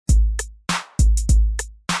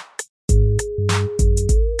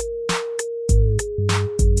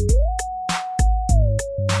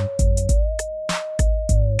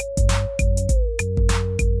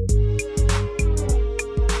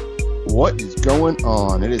going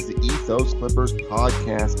on? It is the Ethos Clippers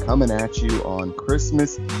podcast coming at you on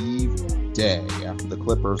Christmas Eve day after the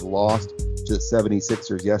Clippers lost to the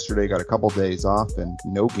 76ers yesterday. Got a couple days off and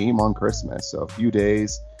no game on Christmas. So a few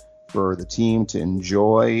days for the team to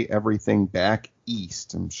enjoy everything back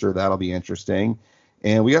east. I'm sure that'll be interesting.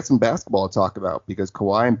 And we got some basketball to talk about because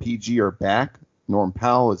Kawhi and PG are back. Norm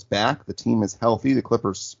Powell is back. The team is healthy. The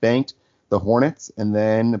Clippers spanked the Hornets and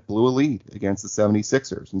then blew a lead against the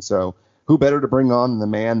 76ers. And so who better to bring on than the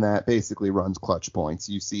man that basically runs clutch points?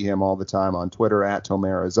 You see him all the time on Twitter at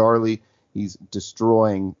Tomer Azarly. He's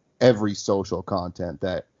destroying every social content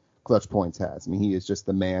that Clutch Points has. I mean, he is just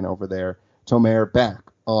the man over there. Tomer back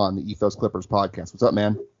on the Ethos Clippers podcast. What's up,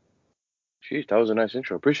 man? Jeez, that was a nice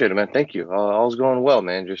intro. Appreciate it, man. Thank you. All's going well,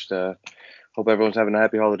 man. Just hope everyone's having a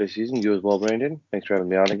happy holiday season. You as well, Brandon. Thanks for having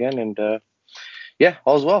me on again. And yeah,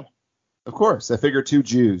 all's well. Of course. I figure two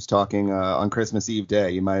Jews talking on Christmas Eve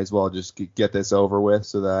day, you might as well just get this over with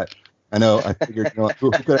so that I figured,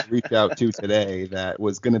 who could I reach out to today that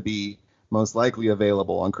was going to be most likely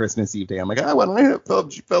available on Christmas Eve day? I'm like, why don't I have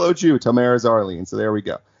fellow Jew, Tomer Azarly? And so there we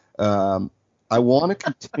go. I want to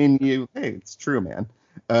continue. Hey, it's true, man.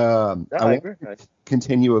 I want to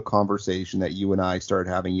continue a conversation that you and I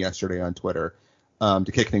started having yesterday on Twitter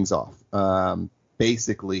to kick things off.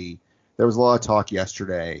 Basically, there was a lot of talk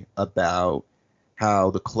yesterday about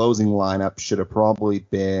how the closing lineup should have probably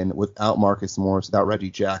been without Marcus Morris, without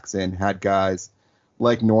Reggie Jackson, had guys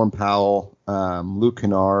like Norm Powell, Luke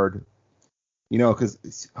Kennard,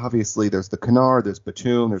 because obviously there's the Kennard, there's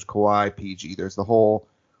Batum, there's Kawhi, PG, there's the whole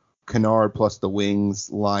Kennard plus the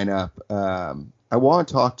wings lineup. I want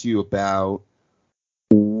to talk to you about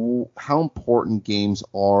how important games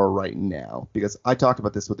are right now, because I talked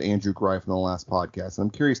about this with Andrew Greif in the last podcast, and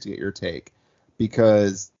I'm curious to get your take,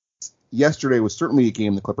 because yesterday was certainly a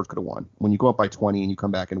game the Clippers could have won. When you go up by 20 and you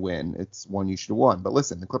come back and win, it's one you should have won. But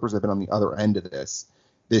listen, the Clippers have been on the other end of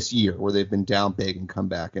this year, where they've been down big and come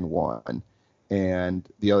back and won, and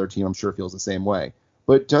the other team I'm sure feels the same way.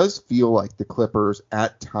 But it does feel like the Clippers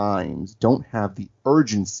at times don't have the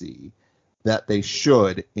urgency that they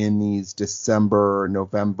should in these December,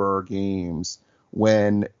 November games,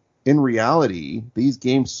 when in reality, these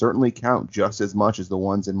games certainly count just as much as the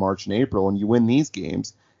ones in March and April, and you win these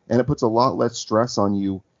games, and it puts a lot less stress on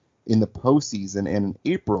you in the postseason and in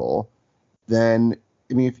April than,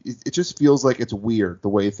 it just feels like it's weird the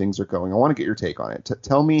way things are going. I want to get your take on it.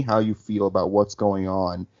 Tell me how you feel about what's going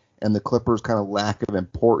on and the Clippers' kind of lack of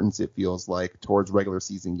importance, it feels like, towards regular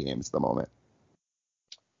season games at the moment.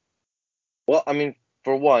 Well,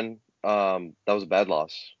 for one, that was a bad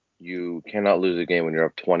loss. You cannot lose a game when you're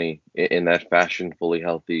up 20 in that fashion, fully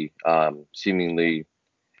healthy, seemingly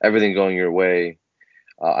everything going your way.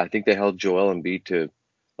 I think they held Joel Embiid to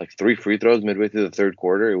like 3 free throws midway through the third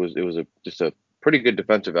quarter. It was just a pretty good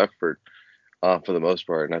defensive effort for the most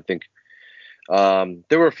part. And I think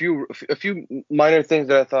there were a few minor things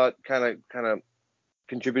that I thought kind of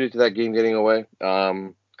contributed to that game getting away.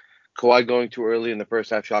 Kawhi going too early in the first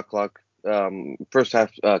half clock.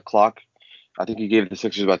 I think he gave the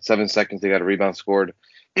Sixers about 7 seconds. They got a rebound scored.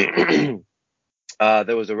 There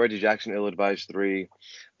was a Reggie Jackson ill-advised 3.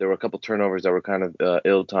 There were a couple turnovers that were kind of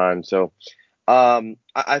ill-timed. So I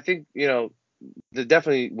think, there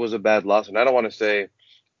definitely was a bad loss. And I don't want to say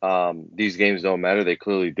these games don't matter. They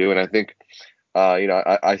clearly do. And I think,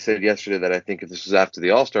 I said yesterday that I think if this was after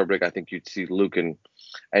the All-Star break, I think you'd see Luke and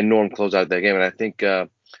Norm close out that game. And I think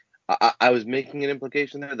I was making an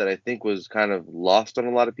implication there that I think was kind of lost on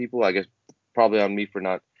a lot of people. I guess probably on me for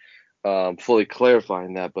not fully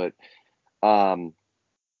clarifying that. But I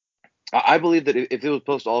believe that if it was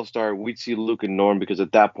post All-Star, we'd see Luke and Norm, because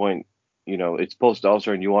at that point, it's post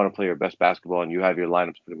All-Star and you want to play your best basketball and you have your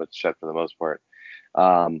lineups pretty much set for the most part.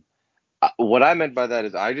 What I meant by that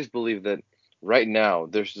is I just believe that right now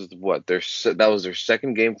that was their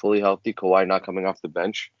second game fully healthy. Kawhi not coming off the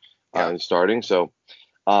bench and starting. So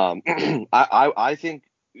I think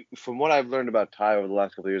from what I've learned about Ty over the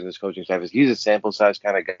last couple of years in this coaching staff is he's a sample size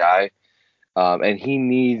kind of guy, and he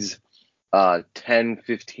needs 10,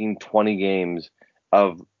 15, 20 games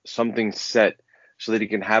of something set so that he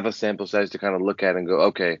can have a sample size to kind of look at and go,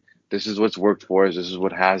 okay, this is what's worked for us, this is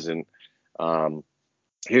what hasn't.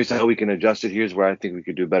 Here's how we can adjust it. Here's where I think we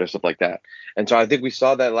could do better, stuff like that. And so I think we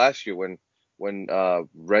saw that last year when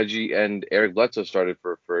Reggie and Eric Bledsoe started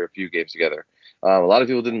for a few games together. A lot of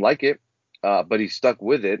people didn't like it, but he stuck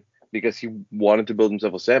with it because he wanted to build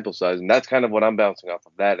himself a sample size. And that's kind of what I'm bouncing off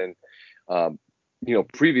of that. And,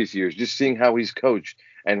 previous years, just seeing how he's coached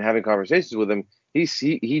and having conversations with him,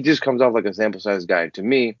 he just comes off like a sample size guy. To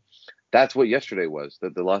me, that's what yesterday was,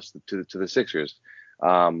 the loss to the Sixers.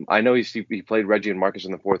 I know he played Reggie and Marcus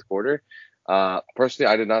in the fourth quarter.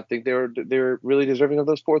 Personally, I did not think they were really deserving of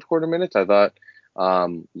those fourth quarter minutes. I thought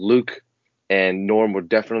Luke and Norm were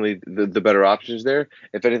definitely the better options there.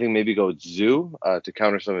 If anything, maybe go with Zoo to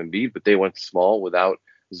counter some Embiid, but they went small without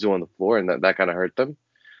Zoo on the floor, and that kind of hurt them.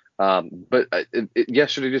 But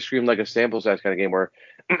yesterday just screamed like a sample size kind of game where,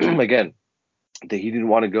 again, he didn't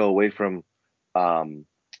want to go away from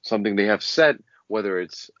something they have set, whether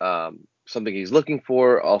it's something he's looking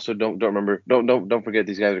for. Also, don't forget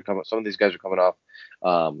these guys are coming. Some of these guys are coming off,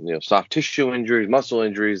 soft tissue injuries, muscle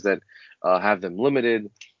injuries that have them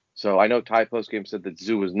limited. So I know Ty post game said that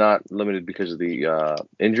Zoo was not limited because of the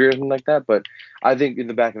injury or something like that, but I think in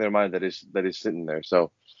the back of their mind that is sitting there.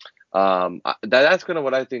 So that's kind of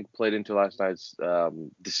what I think played into last night's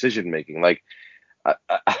decision making. Like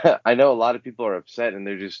I know a lot of people are upset and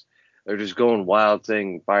they're just going wild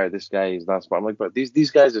saying fire this guy, he's not smart. I'm like, but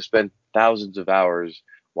these guys have spent thousands of hours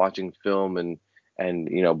watching film and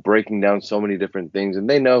breaking down so many different things, and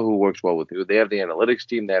they know who works well with who. They have the analytics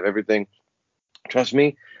team, they have everything. Trust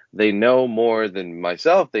me, they know more than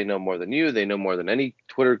myself. They know more than you. They know more than any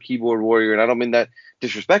Twitter keyboard warrior. And I don't mean that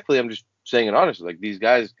disrespectfully. I'm just saying it honestly. Like, these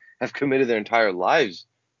guys have committed their entire lives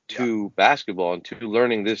to basketball and to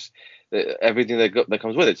learning this, everything that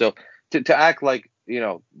comes with it. So to act like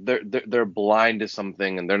they're blind to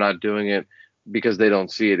something and they're not doing it because they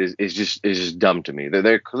don't see it is just dumb to me.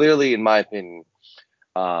 They're clearly, in my opinion,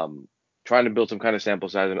 trying to build some kind of sample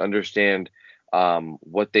size and understand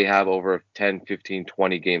what they have over a 10, 15,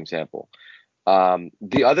 20 game sample.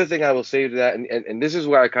 The other thing I will say to that, and this is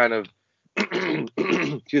where I kind of,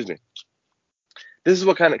 excuse me, this is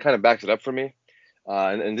what kind of backs it up for me.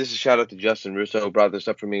 And this is shout out to Justin Russo, who brought this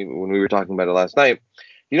up for me when we were talking about it last night.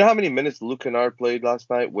 You know how many minutes Luke Kennard played last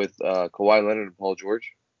night with Kawhi Leonard and Paul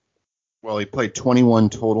George? Well, he played 21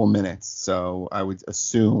 total minutes, so I would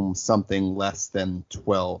assume something less than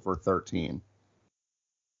 12 or 13.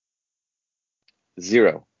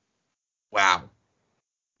 0. Wow.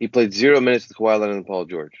 He played 0 minutes with Kawhi Leonard and Paul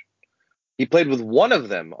George. He played with one of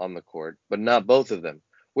them on the court, but not both of them,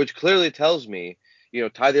 which clearly tells me,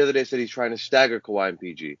 Ty the other day said he's trying to stagger Kawhi and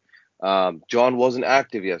PG. John wasn't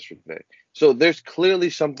active yesterday. So there's clearly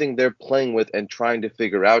something they're playing with and trying to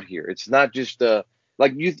figure out here. It's not just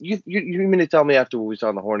like you mean to tell me after what we saw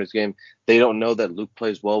in the Hornets game, they don't know that Luke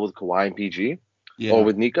plays well with Kawhi and PG or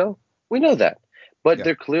with Nico? We know that. But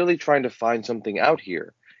they're clearly trying to find something out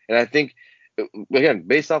here. And I think, again,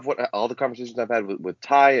 based off what all the conversations I've had with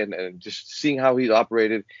Ty and just seeing how he's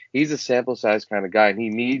operated, he's a sample size kind of guy, and he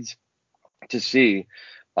needs to see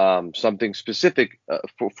something specific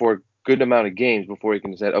for a good amount of games before he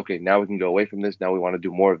can say, okay, now we can go away from this. Now we want to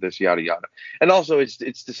do more of this, yada, yada. And also, it's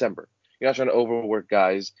December. You're not trying to overwork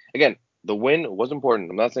guys. Again, the win was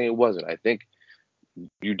important. I'm not saying it wasn't. I think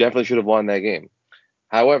you definitely should have won that game.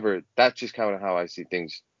 However, that's just kind of how I see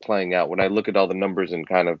things playing out. When I look at all the numbers and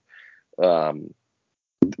kind of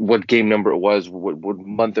what game number it was, what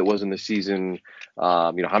month it was in the season,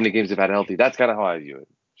 how many games they've had healthy, that's kind of how I view it.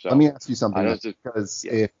 So let me ask you something,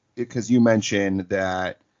 because you mentioned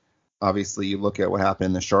that obviously you look at what happened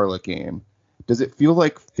in the Charlotte game. Does it feel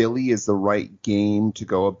like Philly is the right game to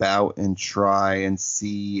go about and try and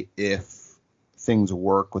see if things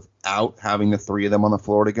work without having the three of them on the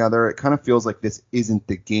floor together? It kind of feels like this isn't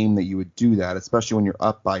the game that you would do that, especially when you're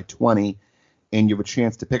up by 20 and you have a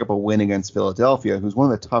chance to pick up a win against Philadelphia, who's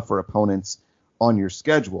one of the tougher opponents on your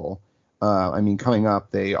schedule. Coming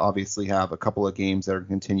up, they obviously have a couple of games that are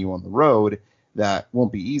going to continue on the road that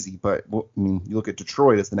won't be easy, but you look at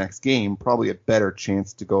Detroit as the next game, probably a better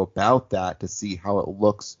chance to go about that to see how it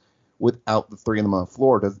looks without the three of them on the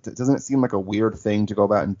floor. Doesn't it seem like a weird thing to go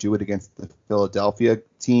about and do it against the Philadelphia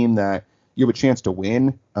team that you have a chance to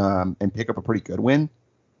win and pick up a pretty good win?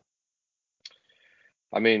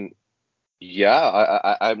 I mean,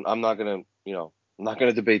 yeah, I'm not gonna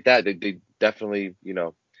debate that. They definitely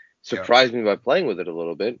surprised me by playing with it a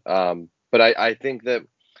little bit. But I think that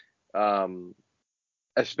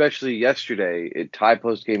especially yesterday, Ty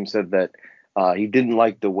post game said that he didn't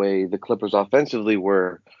like the way the Clippers offensively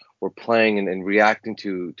were playing and reacting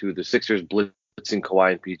to the Sixers blitzing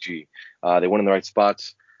Kawhi and PG. They weren't in the right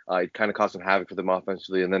spots. It kind of caused some havoc for them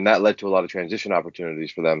offensively, and then that led to a lot of transition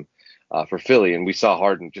opportunities for them for Philly. And we saw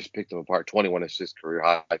Harden just pick them apart, 21 assists, career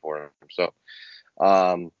high for him. So,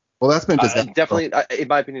 well, that's been definitely, in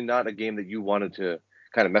my opinion, not a game that you wanted to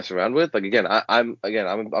kind of mess around with. Like, again, I'm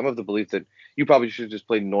of the belief that you probably should just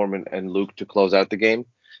play Norman and Luke to close out the game.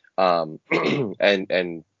 And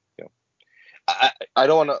I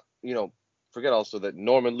don't want to forget also that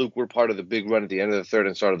Norm and Luke were part of the big run at the end of the third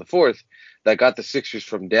and start of the fourth that got the Sixers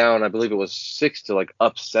from down, I believe it was 6 to like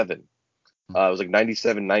up 7. It was like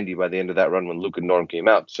 97-90 by the end of that run when Luke and Norm came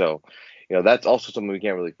out. So, that's also something we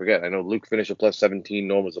can't really forget. I know Luke finished a plus 17,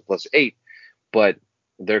 Norm was a plus 8, but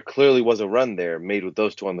there clearly was a run there made with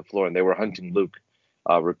those two on the floor, and they were hunting Luke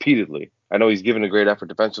repeatedly. I know he's given a great effort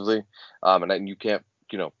defensively, and you can't,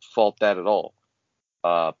 fault that at all.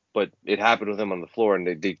 But it happened with him on the floor, and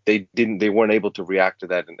they weren't able to react to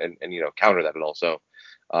that and counter that at all. So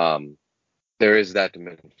there is that to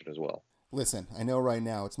mention as well. Listen, I know right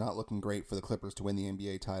now it's not looking great for the Clippers to win the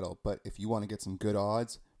NBA title, but if you want to get some good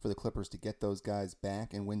odds for the Clippers to get those guys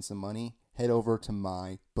back and win some money, head over to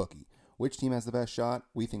my bookie. Which team has the best shot?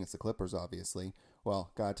 We think it's the Clippers, obviously.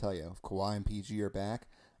 Well, gotta tell you, if Kawhi and PG are back,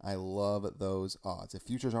 I love those odds. If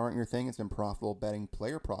futures aren't your thing, it's been profitable betting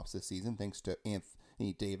player props this season thanks to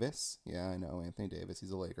Anthony Davis. Yeah, I know, Anthony Davis, he's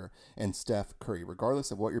a Laker. And Steph Curry. Regardless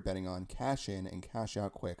of what you're betting on, cash in and cash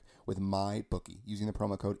out quick with MyBookie using the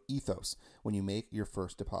promo code ETHOS when you make your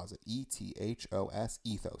first deposit. ETHOS,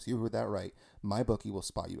 ETHOS. You heard that right. MyBookie will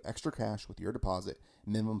spot you extra cash with your deposit,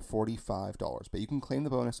 minimum $45. But you can claim the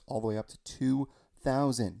bonus all the way up to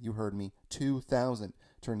 $2,000. You heard me, $2,000.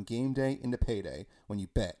 Turn game day into payday when you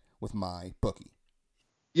bet with MyBookie.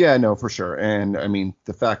 Yeah, no, for sure. And I mean,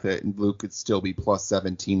 the fact that Luke could still be plus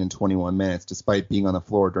 17 in 21 minutes despite being on the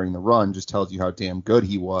floor during the run just tells you how damn good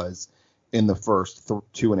he was in the first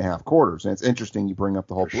 2.5 quarters. And it's interesting you bring up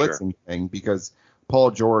the whole blitzing thing because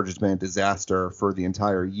Paul George has been a disaster for the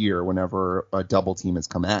entire year whenever a double team has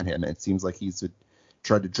come at him. It seems like he's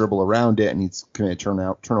tried to dribble around it and he's committed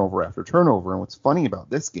turnover after turnover. And what's funny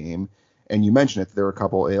about this game, and you mentioned it, there were a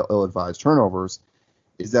couple ill-advised turnovers,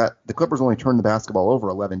 is that the Clippers only turned the basketball over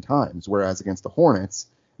 11 times, whereas against the Hornets,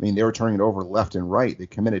 I mean, they were turning it over left and right. They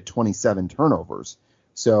committed 27 turnovers.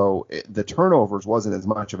 So the turnovers wasn't as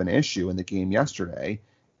much of an issue in the game yesterday.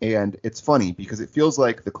 And it's funny because it feels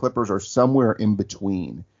like the Clippers are somewhere in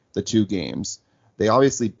between the two games. They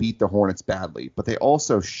obviously beat the Hornets badly, but they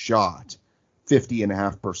also shot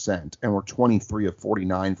 50.5% and were 23 of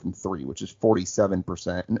 49 from three, which is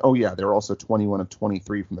 47%. And oh yeah, they're also 21 of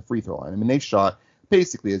 23 from the free throw line. I mean, they shot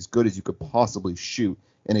basically as good as you could possibly shoot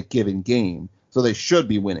in a given game. So they should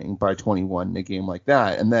be winning by 21 in a game like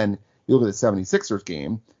that. And then you look at the 76ers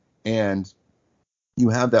game and you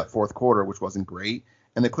have that fourth quarter, which wasn't great.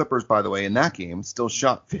 And the Clippers, by the way, in that game still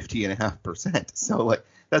shot 50.5%. So like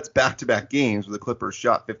that's back-to-back games where the Clippers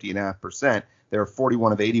shot 50.5%. They were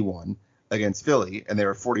 41 of 81 against Philly, and they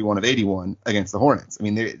were 41 of 81 against the Hornets. I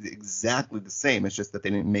mean, they're exactly the same. It's just that they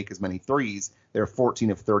didn't make as many threes. They were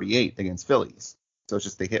 14 of 38 against Philly. So it's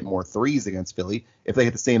just they hit more threes against Philly. If they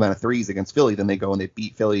hit the same amount of threes against Philly, then they go and they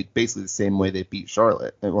beat Philly basically the same way they beat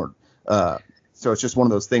Charlotte. So it's just one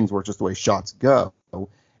of those things where it's just the way shots go. And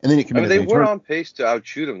then you they were on pace to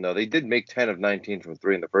outshoot them, though. They did make 10 of 19 from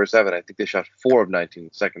three in the first half, and I think they shot 4 of 19 in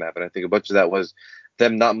the second half. And I think a bunch of that was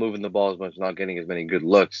them not moving the ball as much, not getting as many good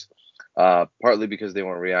looks, partly because they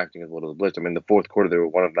weren't reacting as well to the blitz. I mean, the fourth quarter, they were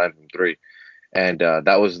 1 of 9 from three. And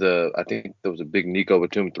that was I think there was a big Nico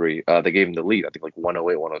Batum three. They gave him the lead, I think like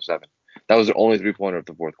 108, 107. That was their only three-pointer of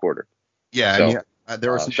the fourth quarter. Yeah, so, I mean,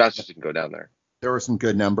 there were some shots just didn't go down there. There were some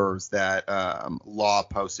good numbers that Law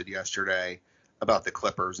posted yesterday about the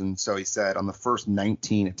Clippers. And so he said on the first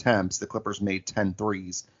 19 attempts, the Clippers made 10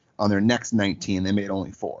 threes. On their next 19, they made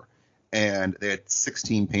only 4. And they had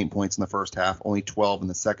 16 paint points in the first half, only 12 in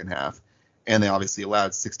the second half. And they obviously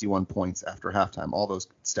allowed 61 points after halftime. All those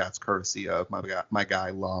stats courtesy of my guy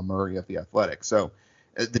Law Murray of The Athletic. So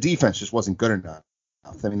the defense just wasn't good enough.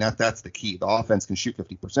 I mean, that's the key. The offense can shoot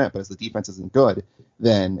 50%, but as the defense isn't good,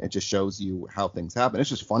 then it just shows you how things happen. It's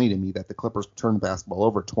just funny to me that the Clippers turned the basketball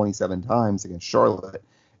over 27 times against Charlotte,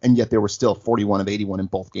 and yet they were still 41 of 81 in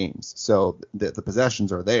both games. So the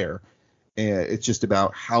possessions are there. And it's just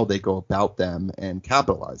about how they go about them and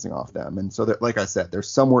capitalizing off them. And so, like I said, they're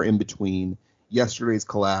somewhere in between yesterday's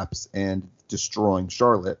collapse and destroying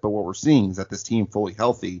Charlotte. But what we're seeing is that this team, fully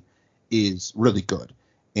healthy, is really good.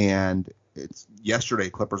 And it's yesterday,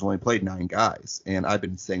 Clippers only played 9 guys. And I've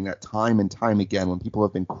been saying that time and time again when people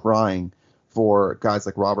have been crying for guys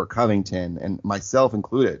like Robert Covington, and myself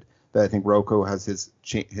included, that I think Rocco has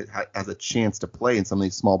has a chance to play in some of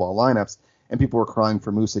these small ball lineups. And people were crying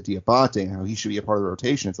for Moussa Diabate and how he should be a part of the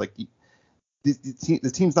rotation. It's like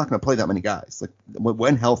the team's not going to play that many guys. Like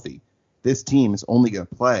when healthy, this team is only going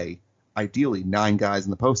to play ideally 9 guys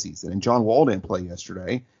in the postseason. And John Wall didn't play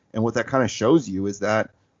yesterday. And what that kind of shows you is that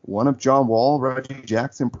one of John Wall, Reggie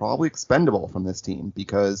Jackson, probably expendable from this team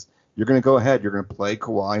because you're going to go ahead. You're going to play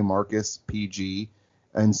Kawhi, Marcus, PG,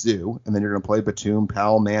 and Zoo, and then you're going to play Batum,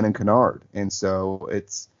 Powell, Mann, and Kennard. And so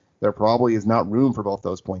there probably is not room for both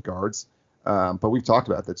those point guards. But we've talked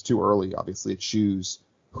about that. It's too early, obviously, to choose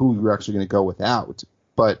who you're actually going to go without.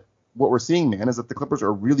 But what we're seeing, man, is that the Clippers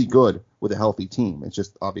are really good with a healthy team. It's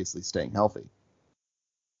just obviously staying healthy.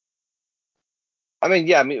 I mean,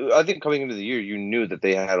 yeah, I think coming into the year, you knew that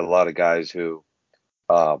they had a lot of guys who,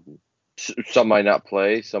 some might not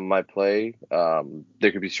play, some might play.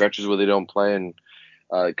 There could be stretches where they don't play, and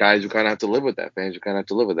guys who kind of have to live with that. Fans who kind of have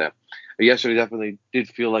to live with that. Yesterday definitely did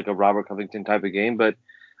feel like a Robert Covington type of game, but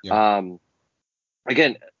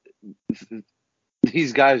again,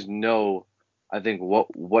 these guys know, I think,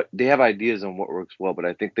 what they have ideas on what works well, but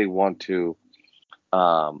I think they want to,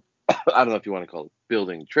 I don't know if you want to call it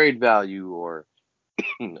building trade value or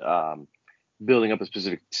building up a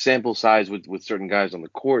specific sample size with certain guys on the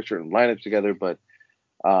court, certain lineups together. But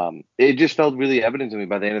it just felt really evident to me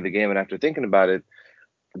by the end of the game, and after thinking about it,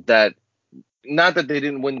 that not that they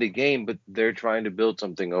didn't win the game, but they're trying to build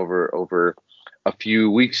something over a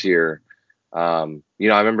few weeks here. I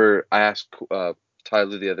remember I asked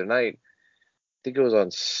Tyler the other night, I think it was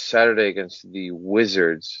on Saturday against the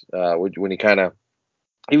Wizards, when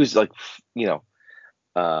he was like, not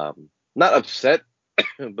upset,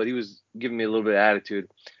 but he was giving me a little bit of attitude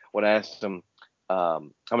when I asked him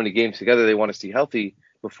how many games together they want to see healthy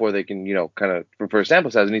before they can, kind of prefer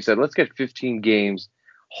sample size. And he said, let's get 15 games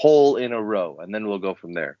whole in a row, and then we'll go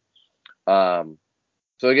from there. So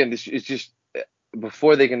again, this is just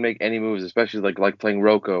before they can make any moves, especially like playing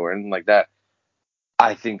Rocco or anything like that.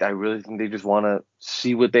 I really think they just want to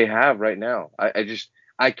see what they have right now.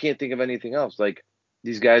 I can't think of anything else. Like,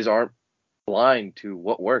 these guys aren't blind to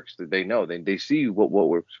what works. They know they see what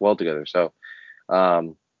works well together. So I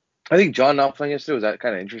think John not playing yesterday was that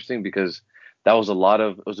kind of interesting, because it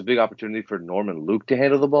was a big opportunity for Norm and Luke to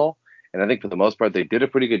handle the ball, and I think for the most part they did a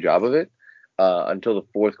pretty good job of it until the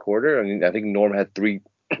fourth quarter. I mean, I think Norm had three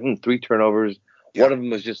turnovers. Yeah. One of them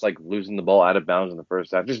was just like losing the ball out of bounds in the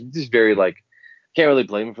first half. Just very can't really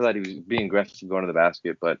blame him for that. He was being aggressive going to the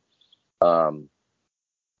basket, but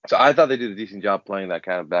so I thought they did a decent job playing that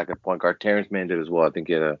kind of backup point guard. Terrence Mann did as well. I think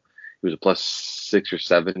he was a +6 or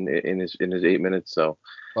 7 in his 8 minutes. So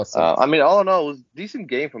I mean, all in all, it was a decent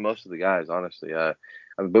game for most of the guys, honestly.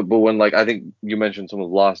 But when I think you mentioned some of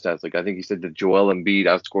the lost stats, I think he said that Joel Embiid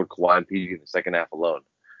outscored Kawhi and PG in the second half alone.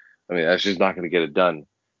 I mean, that's just not going to get it done.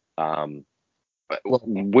 When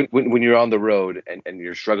you're on the road and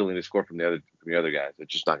you're struggling to score from the other guys,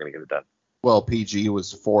 it's just not going to get it done. Well, PG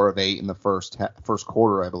was 4 of 8 in the first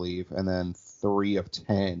quarter, I believe, and then 3 of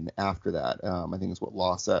 10 after that. I think is what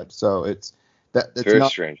Law said. So it's very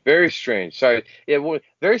strange. Very strange. Sorry. Yeah,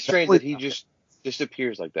 very strange that he just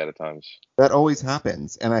disappears like that at times. That always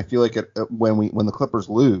happens, and I feel like when the Clippers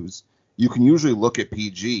lose, you can usually look at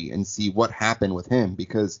PG and see what happened with him,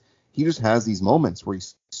 because he just has these moments where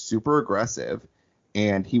he's super aggressive,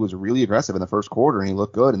 and he was really aggressive in the first quarter, and he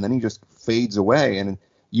looked good, and then he just fades away, and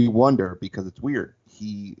you wonder, because it's weird.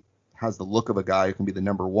 He has the look of a guy who can be the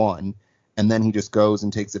number one, and then he just goes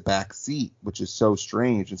and takes a back seat, which is so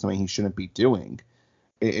strange and something he shouldn't be doing.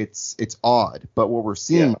 It's odd. But what we're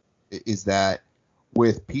seeing is that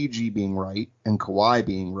with PG being right and Kawhi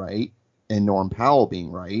being right and Norm Powell being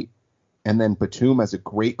right, and then Batum as a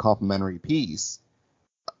great complementary piece,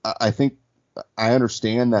 I think I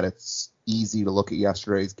understand that it's easy to look at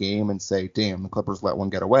yesterday's game and say, damn, the Clippers let one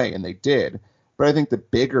get away, and they did. But I think the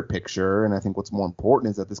bigger picture, and I think what's more important,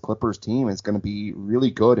 is that this Clippers team is going to be really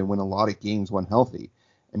good and win a lot of games when healthy.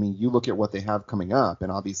 I mean, you look at what they have coming up,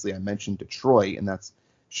 and obviously I mentioned Detroit, and that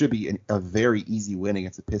should be a very easy win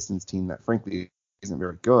against a Pistons team that, frankly, isn't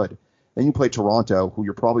very good. Then you play Toronto, who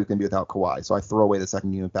you're probably going to be without Kawhi, so I throw away the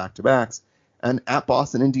second game of back-to-backs. And at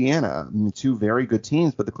Boston, Indiana, I mean, 2 very good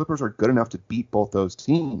teams, but the Clippers are good enough to beat both those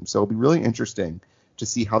teams. So it'll be really interesting to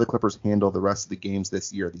see how the Clippers handle the rest of the games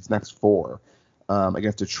this year, these next 4.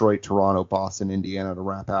 Against Detroit, Toronto, Boston, Indiana to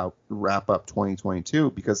wrap up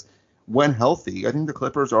 2022, because when healthy, I think the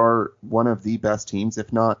Clippers are one of the best teams,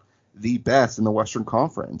 if not the best, in the Western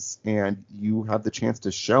Conference, and you have the chance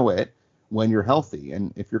to show it when you're healthy.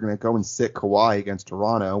 And if you're going to go and sit Kawhi against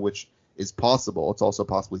Toronto, which is possible, it's also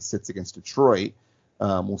possibly sits against Detroit,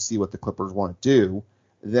 we'll see what the Clippers want to do,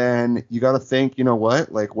 then you got to think, you know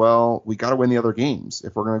what, we got to win the other games.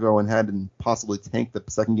 If we're going to go ahead and possibly tank the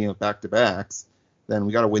second game of back-to-backs, then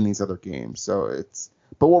we got to win these other games.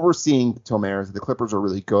 But what we're seeing, Tomer, is that the Clippers are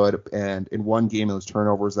really good. And in one game, it was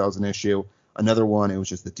turnovers that was an issue. Another one, it was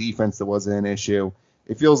just the defense that wasn't an issue.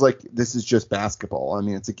 It feels like this is just basketball. I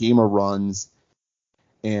mean, it's a game of runs,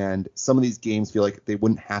 and some of these games feel like they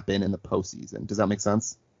wouldn't happen in the postseason. Does that make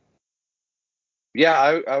sense?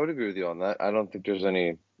 Yeah, I would agree with you on that. I don't think there's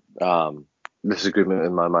any disagreement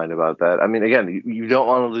in my mind about that. I mean, again, you don't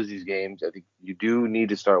want to lose these games. I think you do need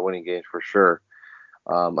to start winning games for sure.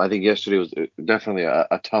 I think yesterday was definitely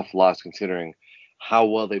a tough loss considering how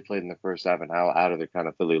well they played in the first half and how out of their kind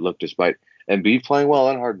of Philly looked, despite Embiid playing well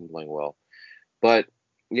and Harden playing well. But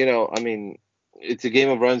I mean, it's a game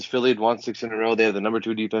of runs. Philly had won 6 in a row. They have the number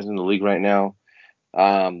 2 defense in the league right now.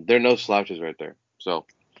 They're no slouches right there. So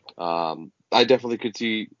I definitely could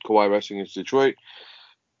see Kawhi resting against Detroit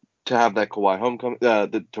to have that Kawhi homecoming,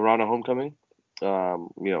 the Toronto homecoming.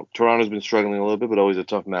 Toronto's been struggling a little bit, but always a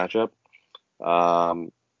tough matchup.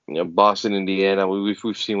 Boston, Indiana,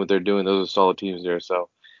 we've seen what they're doing. Those are solid teams there. So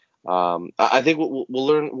I think we'll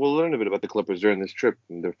learn a bit about the Clippers during this trip.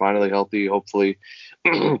 They're finally healthy. Hopefully,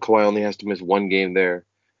 Kawhi only has to miss one game there,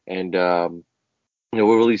 and we'll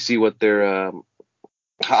really see what their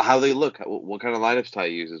how they look, what kind of lineups Ty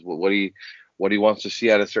uses, what he wants to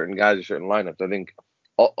see out of certain guys or certain lineups. I think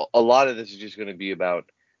a lot of this is just going to be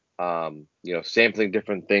about sampling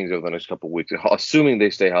different things over the next couple of weeks, assuming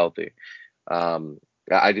they stay healthy.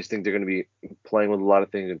 I just think they're going to be playing with a lot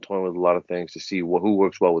of things and toying with a lot of things to see who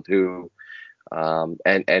works well with who.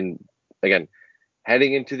 And again,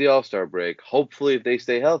 heading into the All-Star break, hopefully if they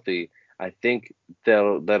stay healthy, I think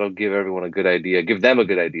that'll give everyone a good idea, give them a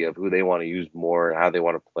good idea of who they want to use more, how they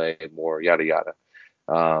want to play more, yada yada.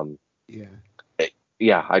 Um, Yeah.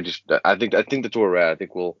 yeah, I think that's where we're at. I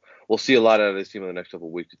think we'll see a lot out of this team in the next couple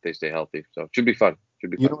of weeks if they stay healthy. So it should be fun.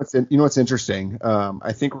 Should be You fun. know what's interesting?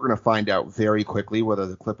 I think we're going to find out very quickly whether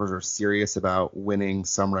the Clippers are serious about winning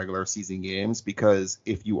some regular season games, because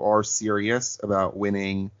if you are serious about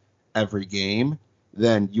winning every game,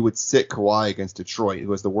 then you would sit Kawhi against Detroit,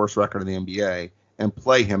 who has the worst record in the NBA, and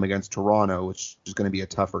play him against Toronto, which is going to be a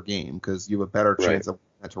tougher game because you have a better Right. chance of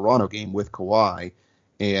that Toronto game with Kawhi.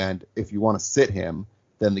 And if you want to sit him,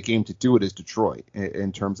 then the game to do it is Detroit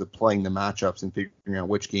in terms of playing the matchups and figuring out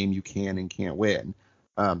which game you can and can't win.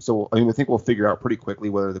 So I mean, I think we'll figure out pretty quickly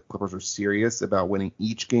whether the Clippers are serious about winning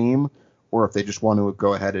each game, or if they just want to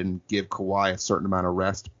go ahead and give Kawhi a certain amount of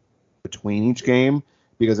rest between each game.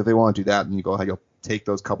 Because if they want to do that, then you'll take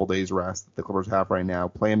those couple days rest that the Clippers have right now,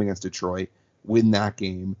 play them against Detroit, win that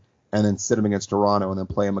game, and then sit him against Toronto, and then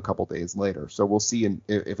play him a couple days later. So we'll see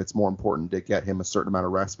if it's more important to get him a certain amount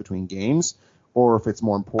of rest between games, or if it's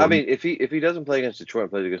more I important. mean, if he doesn't play against Detroit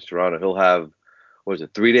and plays against Toronto, he'll have, what is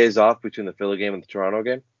it, 3 days off between the Philly game and the Toronto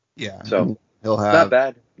game. Yeah, I So mean, he'll it's not have.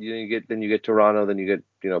 bad. You get Toronto, then you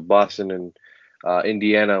get Boston and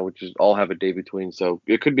Indiana, which is all have a day between. So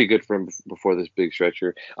it could be good for him before this big stretch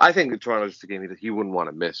here. I think that Toronto's just a game that he wouldn't want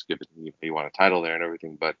to miss, given he won a title there and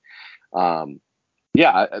everything. But um,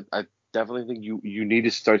 yeah, I definitely think you need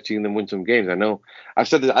to start seeing them win some games. I know I've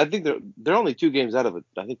said this. I think they're only 2 games out of it.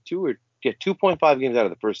 I think 2.5 games out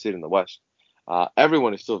of the first seed in the West.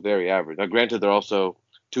 Everyone is still very average. Now, granted, they're also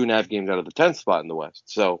 2.5 games out of the 10th spot in the West.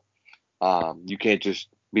 So you can't just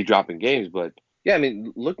be dropping games. But yeah, I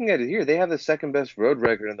mean, looking at it here, they have the second best road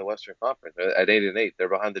record in the Western Conference at 8-8. They're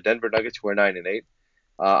behind the Denver Nuggets, who are 9-8.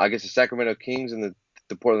 I guess the Sacramento Kings and the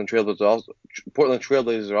Portland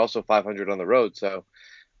Trailblazers are also 500 on the road. So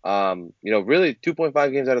really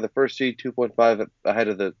 2.5 games out of the first seed, 2.5 ahead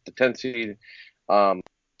of the 10th seed.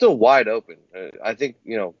 Still wide open. I think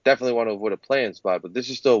definitely want to avoid a play-in spot, but this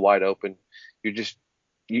is still wide open. You just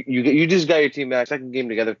you just got your team back, second game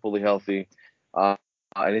together, fully healthy, and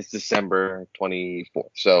it's December 24th.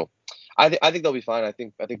 So I think they'll be fine. I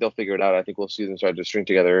think they'll figure it out. I think we'll see them start to string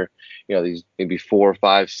together, these maybe 4,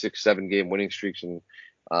 5, 6, 7 game winning streaks, and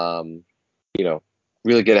you know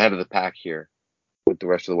really get ahead of the pack here with the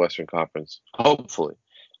rest of the Western Conference, hopefully.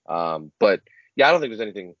 But yeah, I don't think there's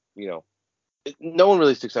anything. No one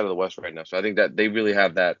really sticks out of the West right now, so I think that they really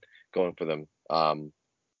have that going for them.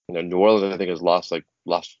 New Orleans, I think, has lost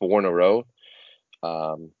 4 in a row.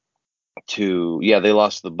 They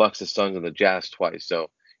lost to the Bucks, the Suns, and the Jazz twice.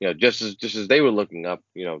 So just as they were looking up,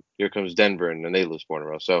 here comes Denver, and then they lose 4 in a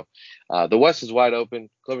row. So the West is wide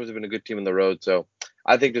open. Clippers have been a good team on the road, so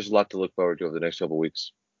I think there's a lot to look forward to over the next couple of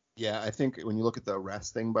weeks. Yeah, I think when you look at the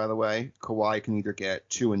rest thing, by the way, Kawhi can either get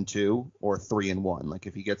 2-2 or 3-1. Like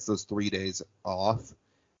if he gets those 3 days off,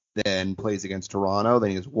 then plays against Toronto, then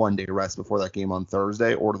he has 1 day rest before that game on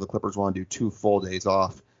Thursday, or do the Clippers want to do 2 full days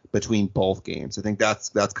off between both games? I think that's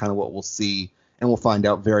kind of what we'll see, and we'll find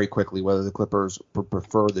out very quickly whether the Clippers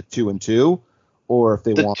prefer the 2-2 or if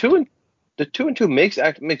they The want. 2-2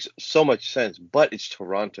 makes so much sense, but it's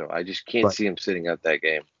Toronto. I just can't Right. see him sitting out that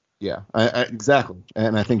game. Yeah, exactly.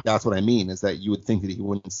 And I think that's what I mean, is that you would think that he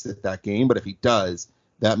wouldn't sit that game, but if he does,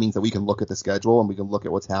 that means that we can look at the schedule and we can look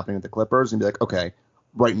at what's happening at the Clippers and be like, okay,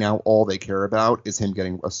 right now all they care about is him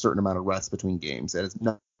getting a certain amount of rest between games. It has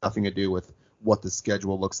nothing to do with what the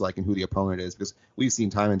schedule looks like and who the opponent is, because we've seen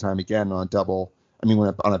time and time again on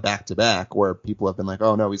a back-to-back where people have been like,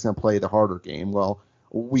 oh, no, he's going to play the harder game. Well,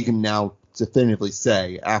 we can now definitively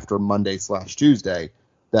say after Monday/Tuesday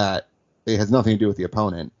that it has nothing to do with the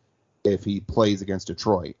opponent if he plays against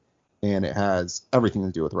Detroit, and it has everything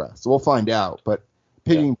to do with rest. So we'll find out. But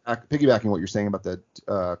piggybacking what you're saying about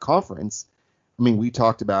the conference, I mean, we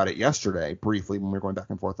talked about it yesterday briefly when we were going back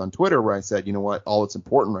and forth on Twitter, where I said, you know what, all that's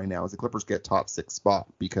important right now is the Clippers get top 6 spot,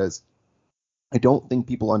 because I don't think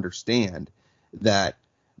people understand that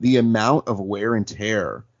the amount of wear and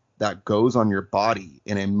tear that goes on your body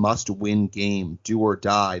in a must-win game, do or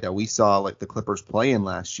die, that we saw like the Clippers play in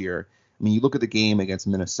last year. I mean, you look at the game against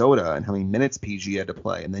Minnesota and how many minutes PG had to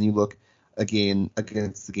play, and then you look again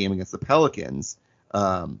against the game against the Pelicans.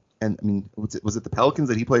 And I mean, was it the Pelicans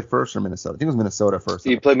that he played first or Minnesota? I think it was Minnesota first.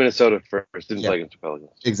 He played Minnesota first, didn't play against the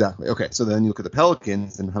Pelicans. Exactly. Okay, so then you look at the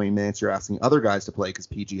Pelicans and how many minutes you're asking other guys to play because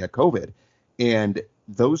PG had COVID. And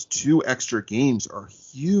those 2 extra games are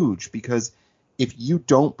huge, because if you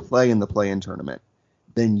don't play in the play-in tournament,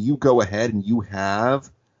 then you go ahead and you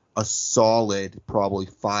have a solid probably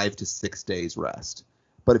 5 to 6 days rest.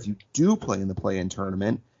 But if you do play in the play-in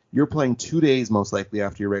tournament, you're playing 2 days most likely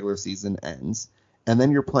after your regular season ends. And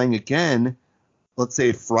then you're playing again, let's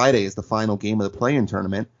say Friday is the final game of the play-in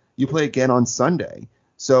tournament. You play again on Sunday.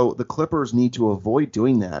 So the Clippers need to avoid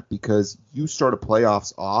doing that, because you start a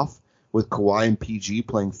playoffs off with Kawhi and PG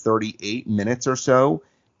playing 38 minutes or so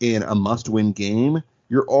in a must-win game.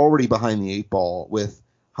 You're already behind the 8 ball with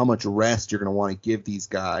how much rest you're going to want to give these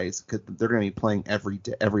guys, because they're going to be playing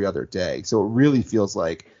every other day. So it really feels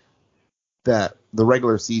like that the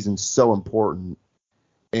regular season's so important.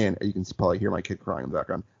 And you can probably hear my kid crying in the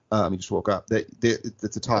background. He just woke up.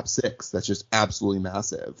 It's a top 6. That's just absolutely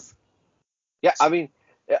massive. Yeah, I mean,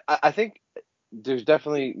 I think there's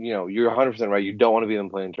definitely, you're 100% right. You don't want to be in the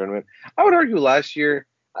play-in tournament. I would argue last year,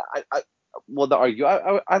 I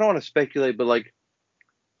don't want to speculate, but like,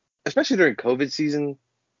 especially during COVID season,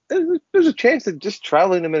 there's a chance that just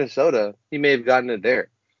traveling to Minnesota, he may have gotten it there.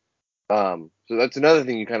 So that's another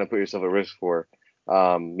thing you kind of put yourself at risk for.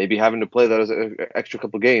 Maybe having to play those extra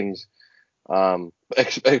couple games,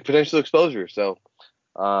 potential exposure. So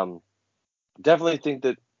definitely think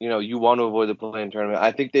that, you want to avoid the play-in tournament.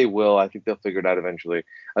 I think they will. I think they'll figure it out eventually.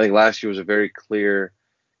 I think last year was a very clear,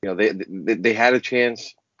 they had a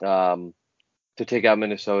chance to take out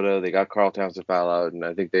Minnesota. They got Karl Towns to foul out, and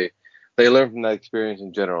I think they learned from that experience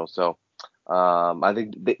in general. So I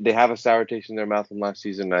think they have a sour taste in their mouth from last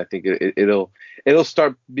season. And I think it'll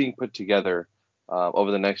start being put together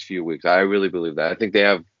over the next few weeks. I really believe that. I think they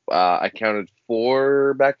have, I counted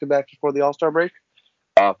 4 back-to-backs before the All-Star break,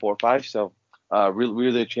 4 or 5. So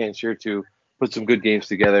really a chance here to put some good games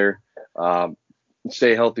together,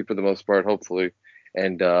 stay healthy for the most part, hopefully.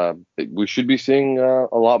 And we should be seeing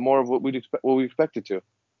a lot more of what we expected to.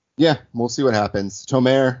 Yeah, we'll see what happens.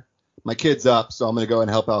 Tomer, my kid's up, so I'm going to go and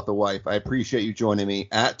help out the wife. I appreciate you joining me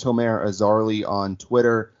at Tomer Azarly on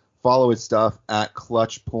Twitter. Follow his stuff at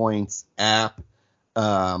Clutch Points app.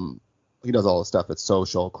 He does all the stuff that's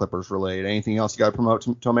social, Clippers related. Anything else you got to promote,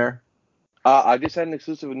 Tomer? I just had an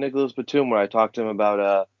exclusive with Nicholas Batum where I talked to him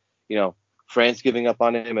about, France giving up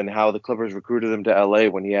on him and how the Clippers recruited him to LA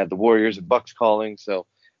when he had the Warriors and Bucks calling. So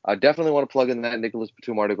I definitely want to plug in that Nicholas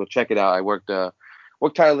Batum article. Check it out. I worked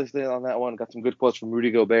tirelessly on that one. Got some good quotes from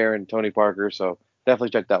Rudy Gobert and Tony Parker. So definitely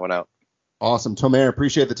check that one out. Awesome. Tomer,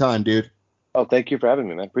 appreciate the time, dude. Oh, thank you for having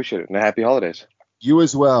me, man. Appreciate it. And happy holidays. You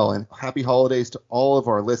as well. And happy holidays to all of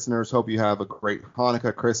our listeners. Hope you have a great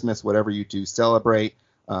Hanukkah, Christmas, whatever you do celebrate.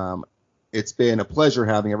 It's been a pleasure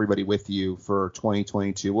having everybody with you for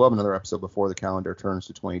 2022. We'll have another episode before the calendar turns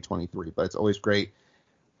to 2023, but it's always great.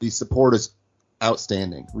 The support is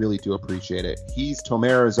outstanding. Really do appreciate it. He's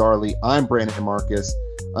Tomer Azarly. I'm Brandon Marcus.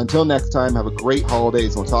 Until next time, have a great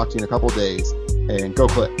holidays. We'll talk to you in a couple days. And go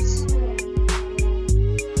Clips.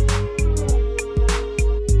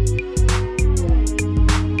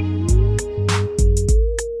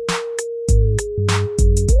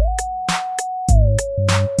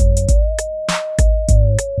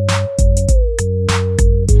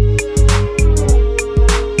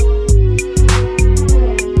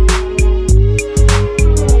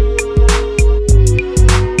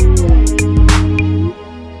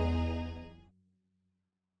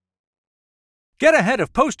 Get ahead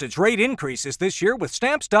of postage rate increases this year with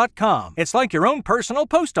Stamps.com. It's like your own personal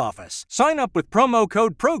post office. Sign up with promo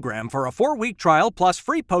code PROGRAM for a 4-week trial plus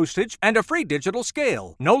free postage and a free digital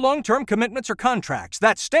scale. No long-term commitments or contracts.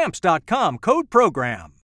 That's Stamps.com, code PROGRAM.